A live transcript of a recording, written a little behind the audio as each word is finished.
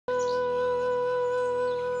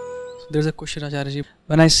There's a question, Acharya ji.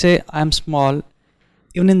 When I say I'm small,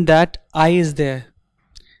 even in that I is there,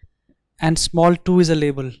 and small too is a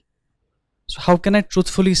label. So how can I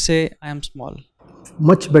truthfully say I am small?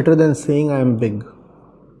 Much better than saying I am big.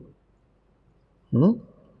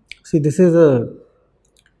 See, this is a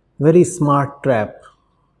very smart trap,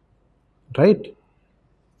 right?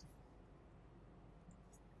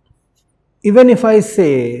 Even if I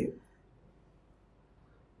say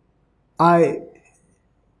I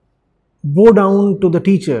bow down to the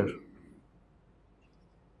teacher,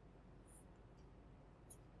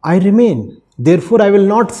 I remain. Therefore, I will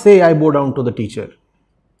not say I bow down to the teacher.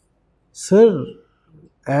 Sir,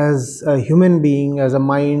 as a human being, as a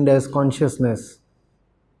mind, as consciousness,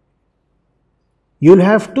 you'll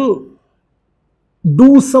have to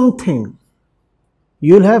do something.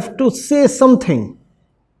 You'll have to say something.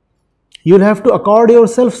 You'll have to accord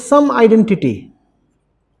yourself some identity.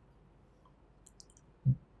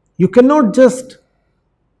 You cannot just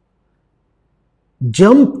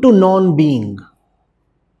jump to non-being.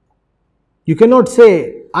 You cannot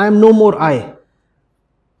say, I am no more I,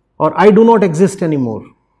 or I do not exist anymore.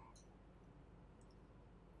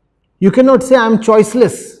 You cannot say, I am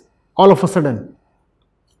choiceless all of a sudden.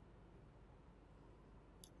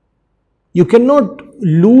 You cannot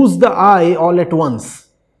lose the I all at once.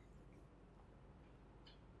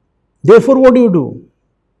 Therefore, what do?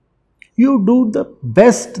 You do the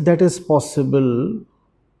best that is possible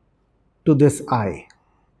to this I.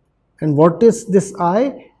 And what is this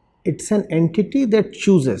I? It's an entity that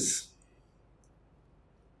chooses.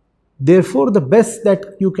 Therefore, the best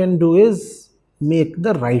that you can do is make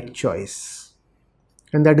the right choice.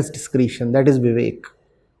 And that is discretion, that is vivek.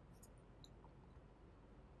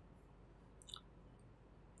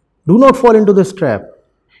 Do not fall into this trap.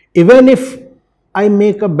 Even if I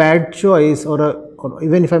make a bad choice or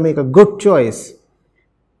even if I make a good choice,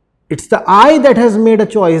 it's the I that has made a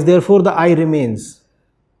choice, therefore the I remains.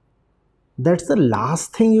 That's the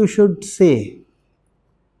last thing you should say.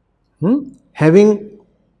 Having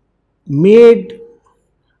made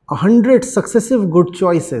 100 successive good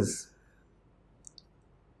choices,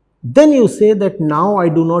 then you say that now I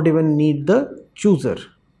do not even need the chooser.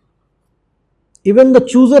 Even the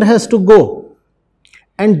chooser has to go,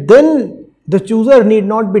 and then the chooser need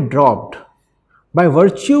not be dropped. By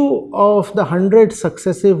virtue of the 100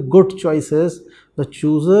 successive good choices, the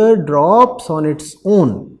chooser drops on its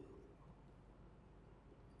own.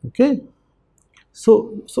 Okay?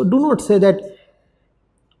 So do not say that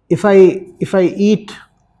if I eat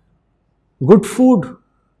good food,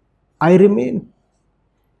 I remain.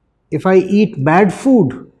 If I eat bad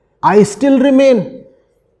food, I still remain.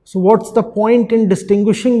 So what's the point in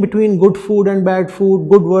distinguishing between good food and bad food,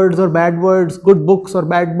 good words or bad words, good books or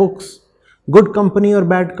bad books, good company or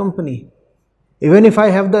bad company? Even if I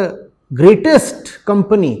have the greatest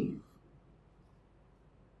company,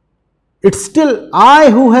 it's still I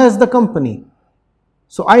who has the company.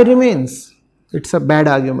 So I remains. It's a bad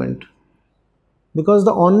argument. Because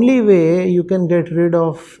the only way you can get rid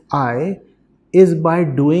of I is by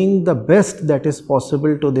doing the best that is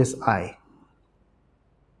possible to this I.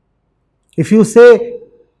 If you say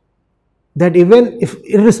that even if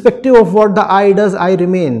irrespective of what the I does, I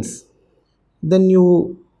remains, then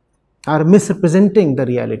you are misrepresenting the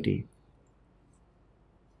reality.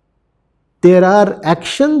 There are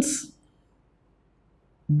actions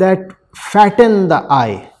that fatten the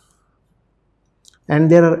I, and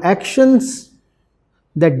there are actions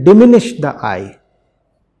that diminish the I.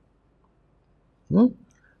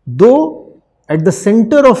 Though at the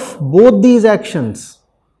center of both these actions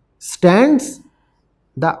stands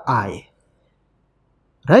the I,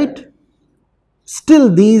 right?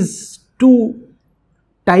 Still these two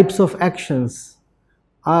types of actions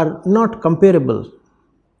are not comparable,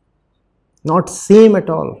 not same at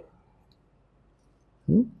all.